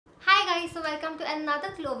guys, so welcome to another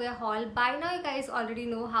Clovia haul. By now you guys already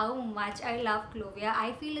know how much I love Clovia.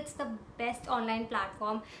 I feel it's the best online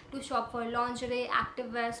platform to shop for lingerie,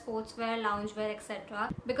 activewear, sportswear, loungewear, etc.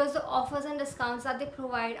 Because the offers and discounts that they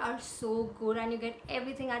provide are so good and you get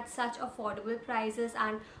everything at such affordable prices,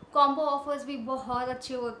 and combo offers भी बहुत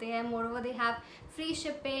अच्छे होते हैं. Moreover, they have free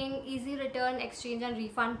shipping, easy return, exchange and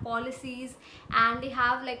refund policies, and they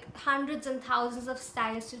have like hundreds and thousands of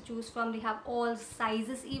styles to choose from. They have all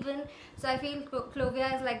sizes even. So I feel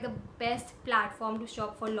Clovia is like the best platform to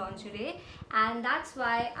shop for lingerie, and that's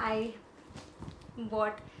why I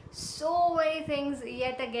bought so many things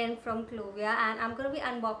yet again from Clovia, and I'm going to be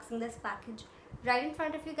unboxing this package right in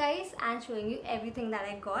front of you guys and showing you everything that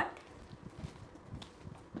I got.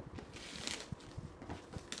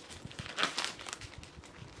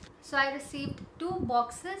 So I received 2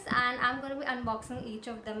 boxes and I'm going to be unboxing each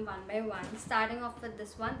of them one by one, starting off with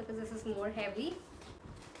this one because this is more heavy.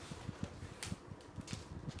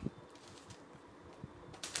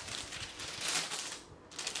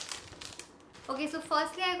 Okay, so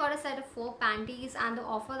firstly I got a set of 4 panties, and the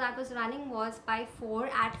offer that was running was buy 4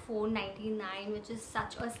 at $4.99, which is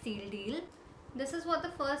such a steal deal. This is what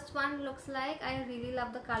the first one looks like. I really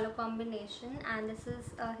love the color combination, and this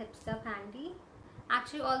is a hipster panty.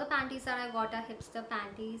 Actually, all the panties that I got are hipster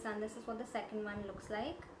panties, and this is what the second one looks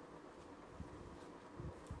like.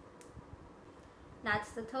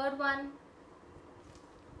 That's the third one.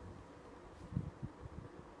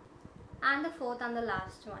 And the fourth and the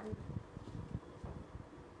last one.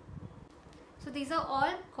 So these are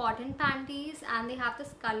all cotton panties, and they have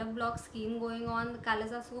this color block scheme going on. The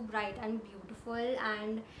colors are so bright and beautiful,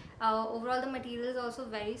 and overall the material is also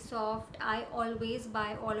very soft. I always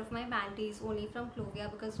buy all of my panties only from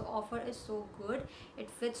Clovia because the offer is so good.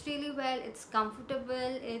 It fits really well, it's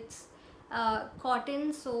comfortable, it's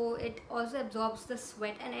cotton, so it also absorbs the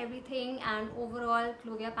sweat and everything, and overall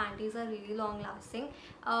Clovia panties are really long lasting.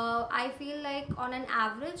 I feel like on an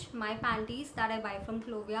average my panties that I buy from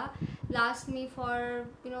Clovia last me for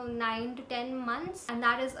 9 to 10 months, and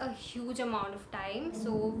that is a huge amount of time.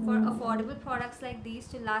 So for affordable products like these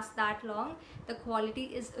to last that long, the quality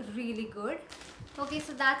is really good. Okay,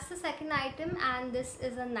 so that's the second item, and this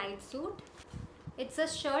is a night suit. It's a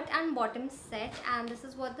shirt and bottom set, and this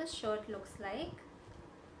is what the shirt looks like.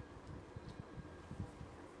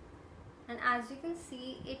 And as you can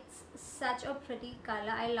see, it's such a pretty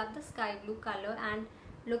color. I love the sky blue color, and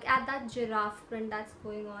look at that giraffe print that's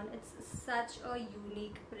going on. It's such a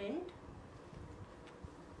unique print.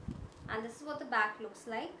 And this is what the back looks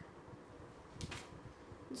like.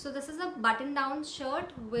 So this is a button down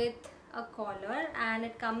shirt with a collar, and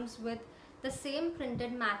it comes with the same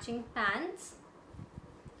printed matching pants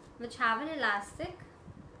which have an elastic,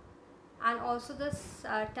 and also this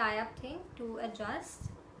tie-up thing to adjust,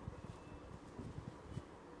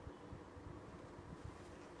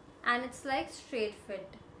 and it's like straight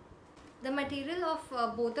fit. The material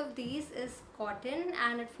of both of these is cotton,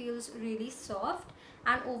 and it feels really soft,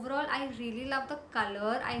 and overall I really love the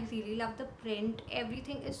color, I really love the print.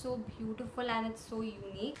 Everything is so beautiful and it's so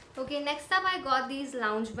unique. Okay, next up I got these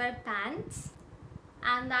loungewear pants,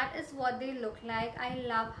 and that is what they look like. I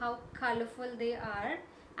love how colorful they are,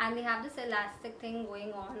 and they have this elastic thing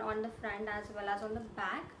going on the front as well as on the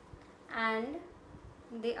back, and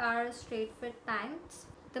they are straight fit pants.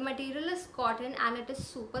 The material is cotton and it is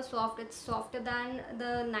super soft. It's softer than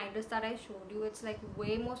the night dress that I showed you. It's like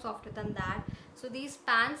way more softer than that. So these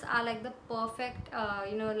pants are like the perfect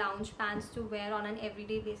lounge pants to wear on an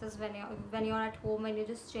everyday basis when you're at home, when you're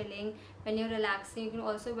just chilling, when you're relaxing. You can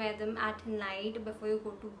also wear them at night before you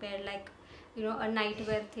go to bed, like a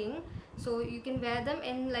nightwear thing. So you can wear them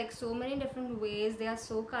in like so many different ways. They are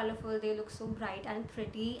so colorful, they look so bright and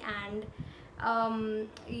pretty, and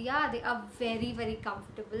yeah, they are very, very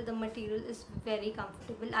comfortable. The material is very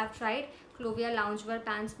comfortable. I've tried Clovia loungewear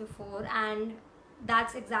pants before, and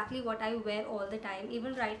that's exactly what I wear all the time.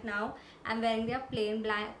 Even right now I'm wearing their plain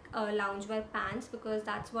black loungewear pants because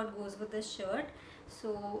that's what goes with the shirt.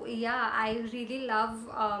 So yeah, I really love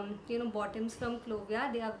bottoms from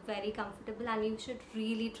Clovia. They are very comfortable and you should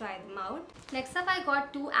really try them out. Next up I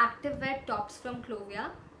got 2 activewear tops from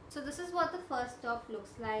Clovia. So this is what the first top looks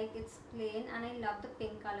like. It's plain, and I love the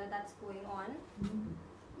pink color that's going on.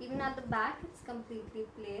 Even at the back it's completely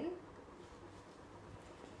plain.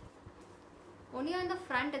 Only on the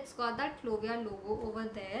front it's got that Clovia logo over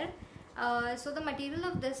there. So the material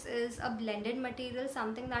of this is a blended material,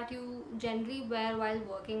 something that you generally wear while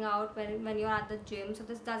working out when you're at the gym. So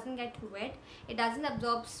this doesn't get wet, it doesn't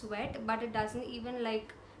absorb sweat, but it doesn't even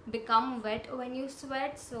like become wet when you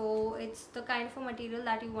sweat, so it's the kind of a material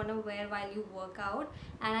that you want to wear while you work out.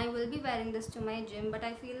 And I will be wearing this to my gym, but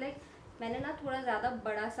I feel like मैंने ना थोड़ा ज़्यादा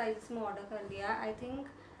बड़ा size में order कर दिया. I think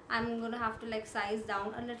I'm gonna have to like size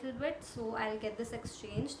down a little bit, so I'll get this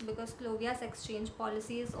exchanged because Clovia's exchange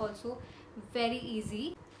policy is also very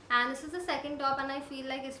easy. And this is the second top, and I feel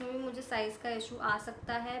like इसमें भी मुझे size का issue आ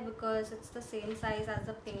सकता है because it's the same size as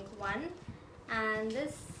the pink one. And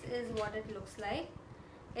this is what it looks like.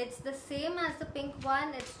 It's the same as the pink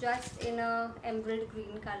one, it's just in a emerald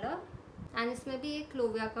green color. And इसमें भी एक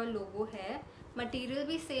Clovia का logo है. Material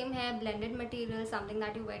भी same है, blended material, something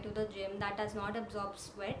that you wear to the gym that does not absorb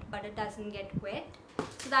sweat but it doesn't get wet.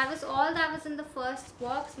 So that was all that was in the first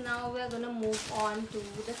box. Now we're gonna move on to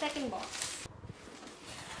the second box.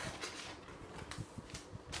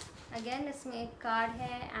 Again इसमें एक card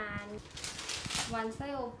है, and once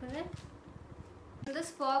I open it, in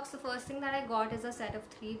this box the first thing that I got is a set of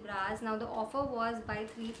 3 bras. Now the offer was buy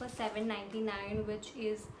 3 for $7.99, which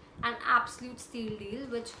is an absolute steal deal,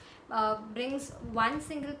 which brings one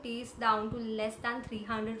single piece down to less than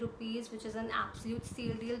 300 rupees, which is an absolute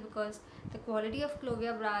steal deal because the quality of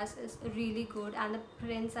Clovia bras is really good, and the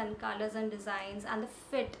prints and colors and designs and the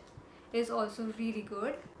fit is also really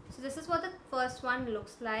good. So this is what the first one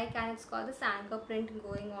looks like, and it's got this anchor print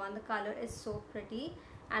going on. The color is so pretty,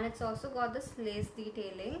 and it's also got this lace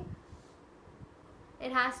detailing.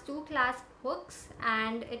 It has 2 clasp hooks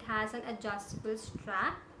and it has an adjustable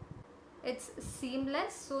strap. It's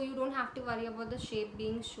seamless, so you don't have to worry about the shape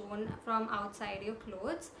being shown from outside your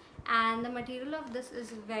clothes, and the material of this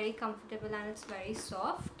is very comfortable and it's very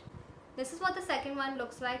soft. This is what the second one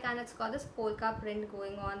looks like, and it's got this polka print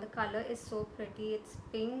going on. The color is so pretty. It's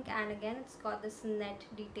pink, and again it's got this net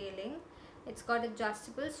detailing. It's got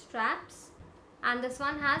adjustable straps, and this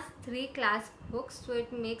one has 3 clasp hooks, so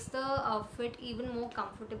it makes the fit even more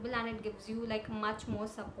comfortable and it gives you like much more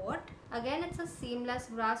support. Again, it's a seamless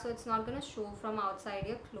bra, so it's not going to show from outside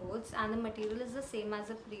your clothes, and the material is the same as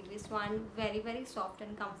the previous one, very soft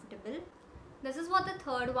and comfortable. This is what the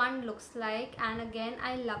third one looks like, and again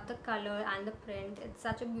I love the color and the print. It's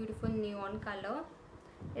such a beautiful neon color.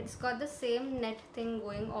 It's got the same net thing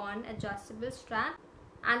going on, adjustable strap,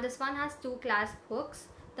 and this one has 2 clasp hooks.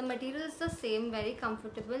 The material is the same, very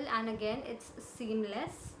comfortable, and again it's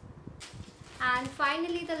seamless. And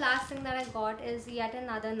finally the last thing that I got is yet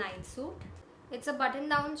another night suit. It's a button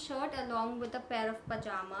down shirt along with a pair of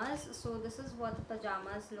pajamas. So this is what the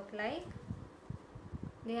pajamas look like.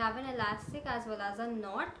 They have an elastic as well as a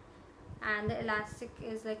knot, and the elastic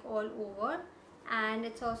is like all over, and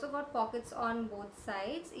it's also got pockets on both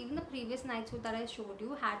sides. Even the previous night suit that I showed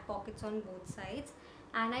you had pockets on both sides.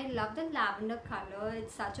 And I love the lavender color.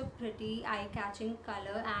 It's such a pretty eye-catching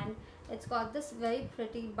color, and it's got this very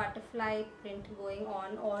pretty butterfly print going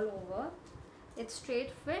on all over. It's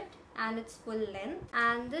straight fit and it's full length,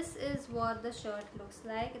 and this is what the shirt looks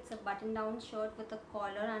like. It's a button down shirt with a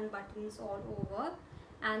collar and buttons all over,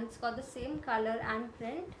 and it's got the same color and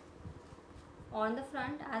print on the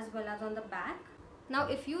front as well as on the back. Now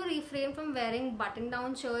if you refrain from wearing button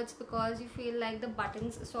down shirts because you feel like the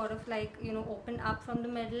buttons sort of like, you know, open up from the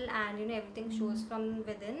middle and, you know, everything shows from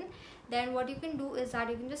within, then what you can do is that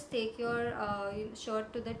you can just take your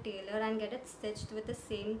shirt to the tailor and get it stitched with the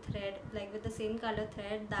same thread, like with the same color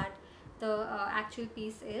thread that the actual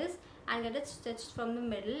piece is, and get it stitched from the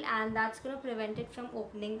middle, and that's going to prevent it from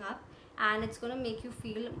opening up, and it's going to make you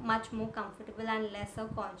feel much more comfortable and less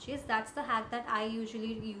conscious. That's the hack that I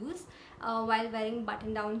usually use while wearing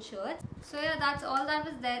button down shirts. So yeah, that's all that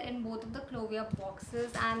was there in both of the Clovia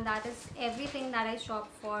boxes, and that is everything that I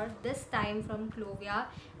shopped for this time from Clovia.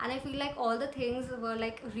 And I feel like all the things were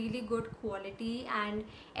like really good quality, and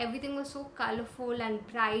everything was so colorful and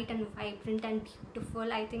bright and vibrant and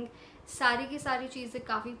beautiful. I think सारी की सारी चीज़ें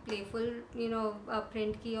काफ़ी playful, you know,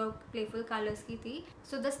 print की और playful colors की थी.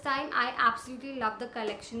 So this time I absolutely love the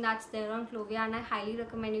collection that's there on Clovia, and I highly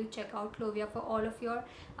recommend you check out Clovia for all of your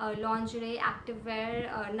lingerie, activewear,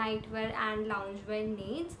 nightwear and loungewear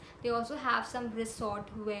needs. They also have some resort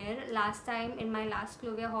wear. Last time in my last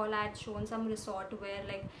Clovia haul I had shown some resort wear,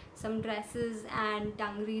 like some dresses and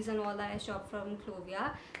dungarees and all that I shopped from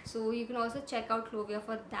Clovia. So you can also check out Clovia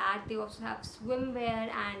for that. They also have swimwear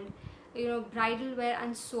and, you know, bridal wear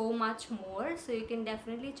and so much more. So you can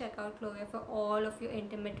definitely check out Clovia for all of your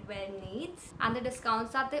intimate wear needs, and the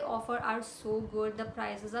discounts that they offer are so good. The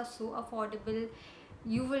prices are so affordable.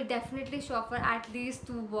 You will definitely shop for at least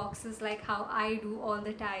 2 boxes like how I do all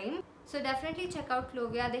the time. So definitely check out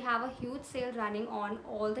Clovia. They have a huge sale running on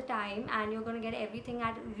all the time, and you're going to get everything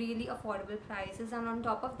at really affordable prices. And on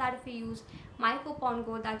top of that, if you use my coupon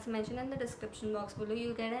code that's mentioned in the description box below,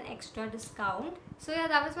 you'll get an extra discount. So yeah,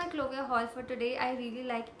 that was my Clovia haul for today. I really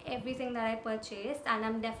like everything that I purchased, and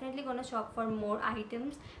I'm definitely going to shop for more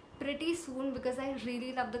items pretty soon because I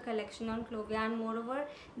really love the collection on Clovia, and moreover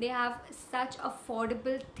they have such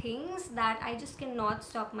affordable things that I just cannot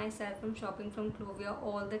stop myself from shopping from Clovia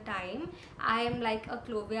all the time. I am like a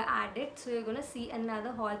Clovia addict, so you're gonna see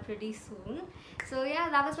another haul pretty soon. So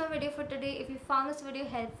yeah, that was my video for today. If you found this video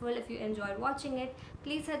helpful, if you enjoyed watching it,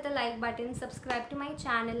 please hit the like button, subscribe to my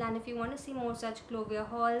channel, and if you want to see more such Clovia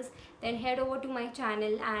hauls, then head over to my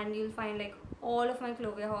channel and you'll find like all of my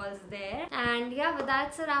Clovia hauls there. And yeah, but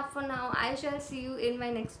that's a wrap for now. I shall see you in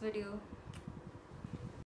my next video.